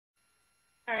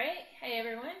All right, hey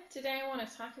everyone. Today I want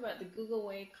to talk about the Google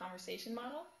Wave conversation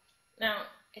model. Now,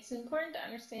 it's important to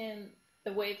understand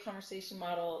the Wave conversation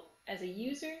model as a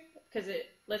user because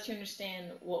it lets you understand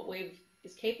what Wave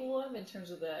is capable of in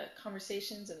terms of the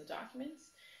conversations and the documents.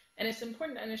 And it's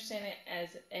important to understand it as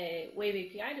a Wave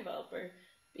API developer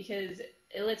because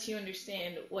it lets you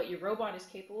understand what your robot is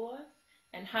capable of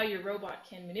and how your robot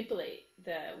can manipulate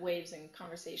the waves and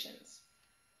conversations.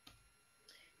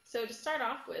 So to start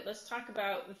off with, let's talk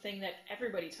about the thing that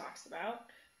everybody talks about,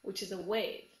 which is a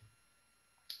wave.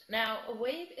 Now, a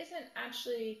wave isn't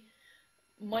actually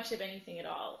much of anything at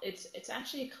all. It's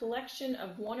actually a collection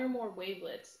of one or more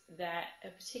wavelets that a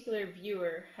particular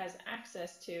viewer has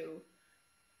access to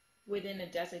within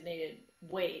a designated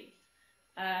wave.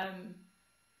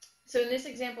 So in this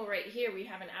example right here, we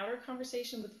have an outer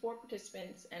conversation with 4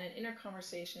 participants and an inner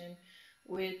conversation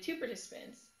with 2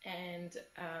 participants. And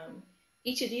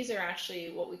each of these are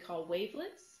actually what we call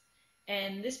wavelets,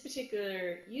 and this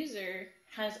particular user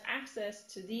has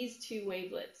access to these 2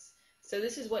 wavelets. So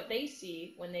this is what they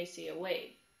see when they see a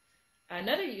wave.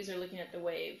 Another user looking at the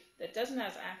wave that doesn't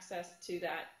have access to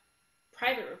that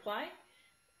private reply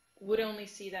would only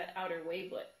see that outer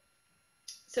wavelet.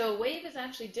 So a wave is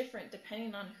actually different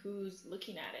depending on who's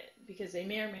looking at it, because they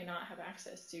may or may not have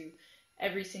access to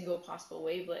every single possible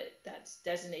wavelet that's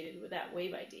designated with that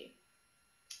wave ID.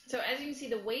 So as you can see,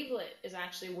 the wavelet is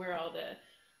actually where all the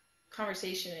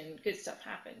conversation and good stuff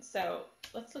happens. So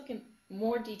let's look in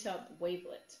more detail at the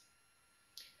wavelet.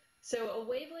 So a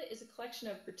wavelet is a collection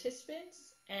of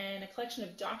participants and a collection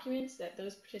of documents that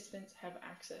those participants have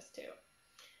access to.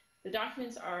 The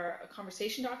documents are a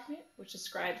conversation document, which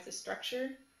describes the structure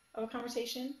of a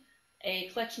conversation, a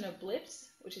collection of blips,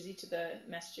 which is each of the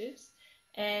messages,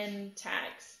 and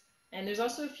tags. And there's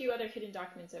also a few other hidden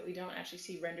documents that we don't actually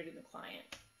see rendered in the client.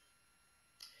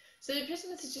 So the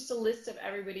participants is just a list of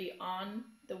everybody on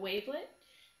the wavelet,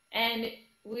 and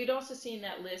we'd also see in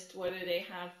that list whether they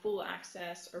have full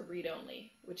access or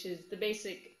read-only, which is the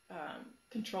basic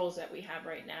controls that we have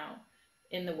right now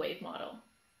in the wave model.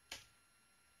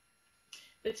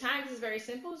 The tags is very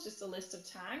simple, it's just a list of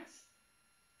tags.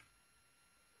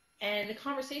 And the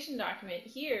conversation document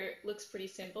here looks pretty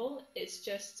simple. It's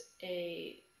just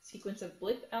a sequence of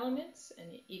blip elements, and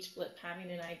each blip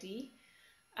having an ID.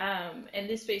 And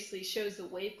this basically shows the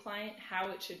wave client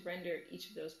how it should render each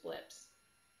of those blips.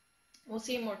 We'll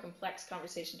see a more complex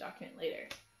conversation document later.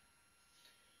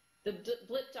 The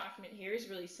blip document here is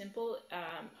really simple.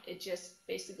 It just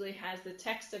basically has the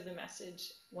text of the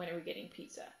message, when are we getting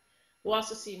pizza. We'll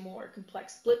also see more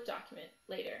complex blip document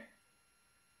later.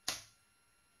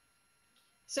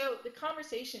 So the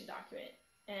conversation document,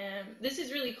 this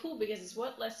is really cool because it's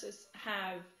what lets us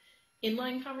have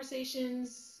inline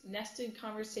conversations, nested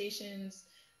conversations,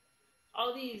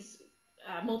 all these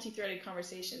multi-threaded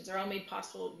conversations are all made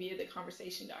possible via the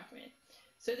conversation document.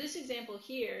 So this example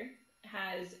here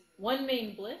has one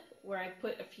main blip where I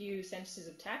put a few sentences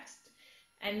of text,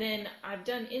 and then I've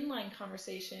done inline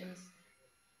conversations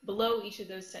below each of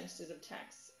those sentences of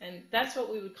text. And that's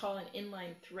what we would call an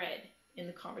inline thread in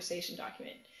the conversation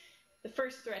document. The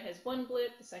first thread has 1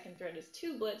 blip, the second thread has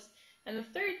 2 blips, and the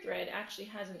third thread actually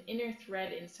has an inner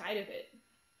thread inside of it.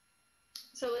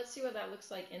 So let's see what that looks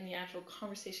like in the actual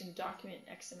conversation document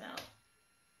XML.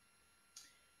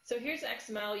 So here's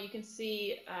XML. You can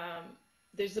see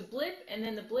there's a blip, and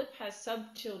then the blip has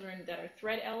subchildren that are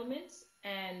thread elements,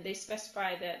 and they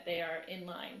specify that they are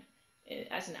inline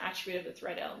as an attribute of the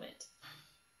thread element.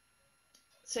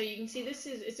 So you can see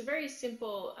it's a very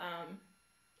simple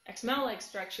XML-like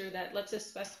structure that lets us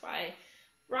specify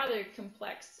rather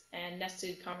complex and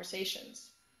nested conversations.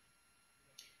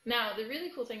 Now, the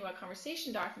really cool thing about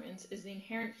conversation documents is the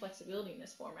inherent flexibility in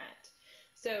this format.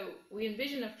 So we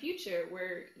envision a future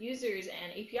where users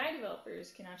and API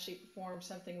developers can actually perform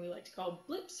something we like to call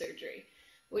blip surgery,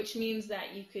 which means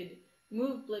that you could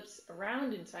move blips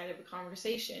around inside of a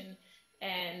conversation,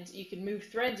 and you can move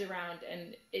threads around,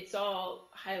 and it's all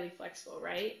highly flexible,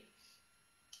 right?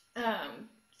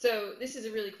 So this is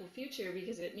a really cool future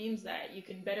because it means that you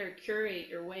can better curate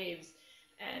your waves,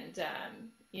 and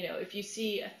you know, if you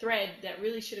see a thread that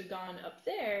really should have gone up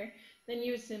there, then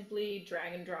you would simply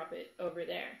drag and drop it over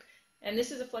there. And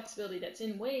this is a flexibility that's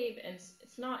in Wave, and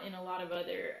it's not in a lot of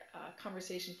other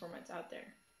conversation formats out there.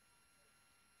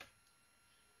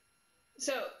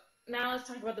 So now let's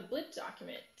talk about the blip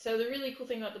document. So the really cool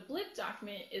thing about the blip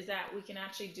document is that we can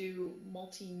actually do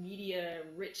multimedia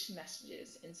rich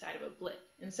messages inside of a blip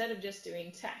instead of just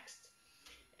doing text.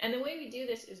 And the way we do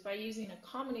this is by using a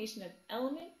combination of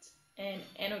element and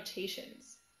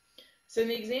annotations. So in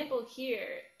the example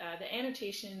here, the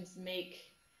annotations make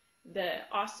the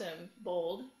awesome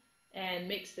bold and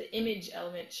makes the image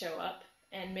element show up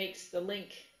and makes the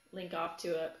link off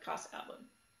to a Picasso album.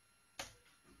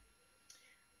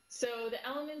 So the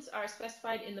elements are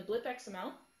specified in the Blip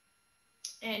XML,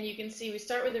 and you can see we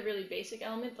start with a really basic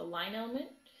element, the line element,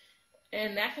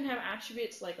 and that can have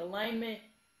attributes like alignment,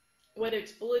 whether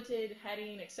it's bulleted,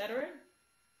 heading, etc.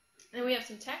 Then we have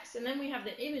some text, and then we have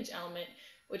the image element,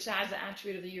 which has the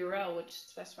attribute of the URL, which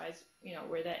specifies,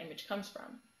 where that image comes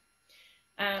from.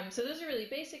 So those are really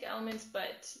basic elements,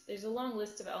 but there's a long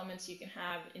list of elements you can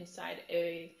have inside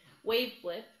a wave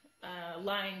blip,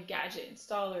 line, gadget,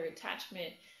 installer,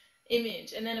 attachment,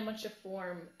 image, and then a bunch of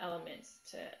form elements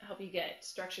to help you get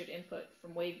structured input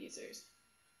from wave users.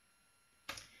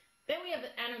 Then we have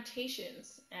the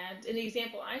annotations, and in the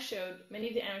example I showed, many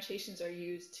of the annotations are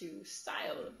used to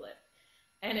style the blip.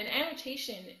 And an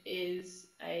annotation is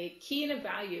a key and a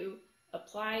value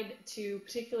applied to a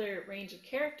particular range of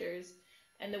characters,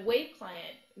 and the wave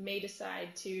client may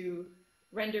decide to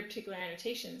render particular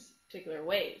annotations particular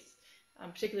ways,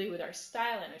 particularly with our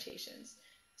style annotations.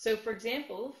 So for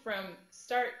example, from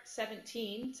start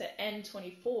 17 to end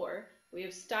 24, we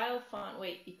have style font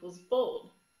weight equals bold.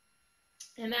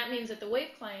 And that means that the wave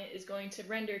client is going to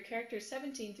render characters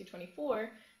 17 through 24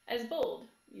 as bold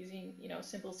using,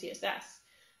 simple CSS.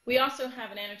 We also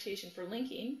have an annotation for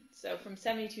linking. So from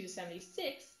 72 to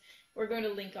 76, we're going to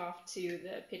link off to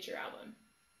the picture album.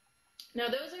 Now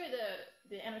those are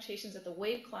the annotations that the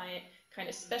wave client kind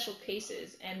of special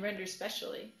cases and renders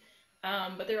specially.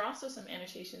 But there are also some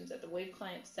annotations that the wave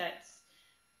client sets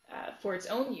for its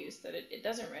own use that it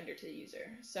doesn't render to the user.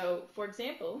 So for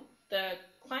example, the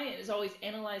client is always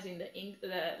analyzing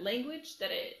the language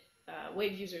that a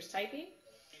wave user is typing,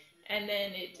 and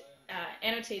then it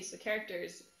annotates the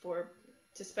characters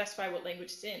to specify what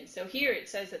language it's in. So here it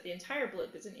says that the entire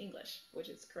blip is in English, which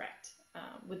is correct,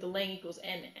 with the lang equals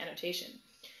n annotation.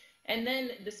 And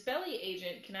then the spelling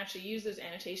agent can actually use those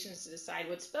annotations to decide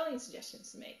what spelling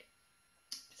suggestions to make.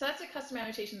 So that's a custom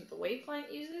annotation that the wave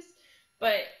client uses,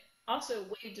 but also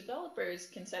wave developers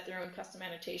can set their own custom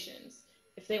annotations.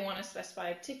 If they want to specify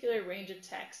a particular range of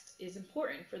text is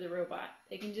important for the robot,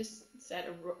 they can just set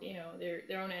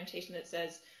their own annotation that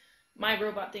says, my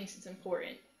robot thinks it's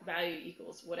important, value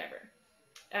equals whatever.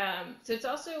 So it's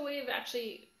also a way of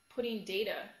actually putting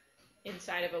data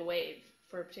inside of a wave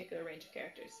for a particular range of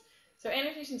characters. So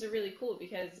annotations are really cool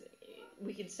because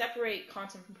we can separate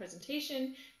content from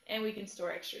presentation and we can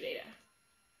store extra data.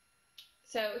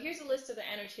 So here's a list of the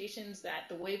annotations that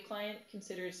the wave client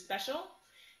considers special,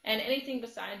 and anything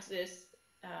besides this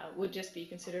would just be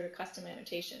considered a custom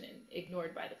annotation and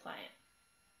ignored by the client.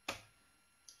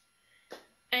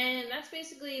 And that's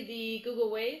basically the Google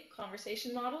Wave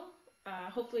conversation model.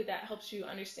 Hopefully that helps you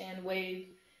understand Wave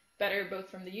better, both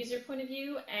from the user point of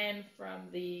view and from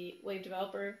the Wave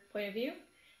developer point of view.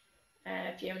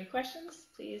 If you have any questions,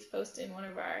 please post in one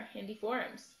of our handy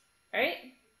forums. All right,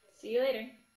 see you later.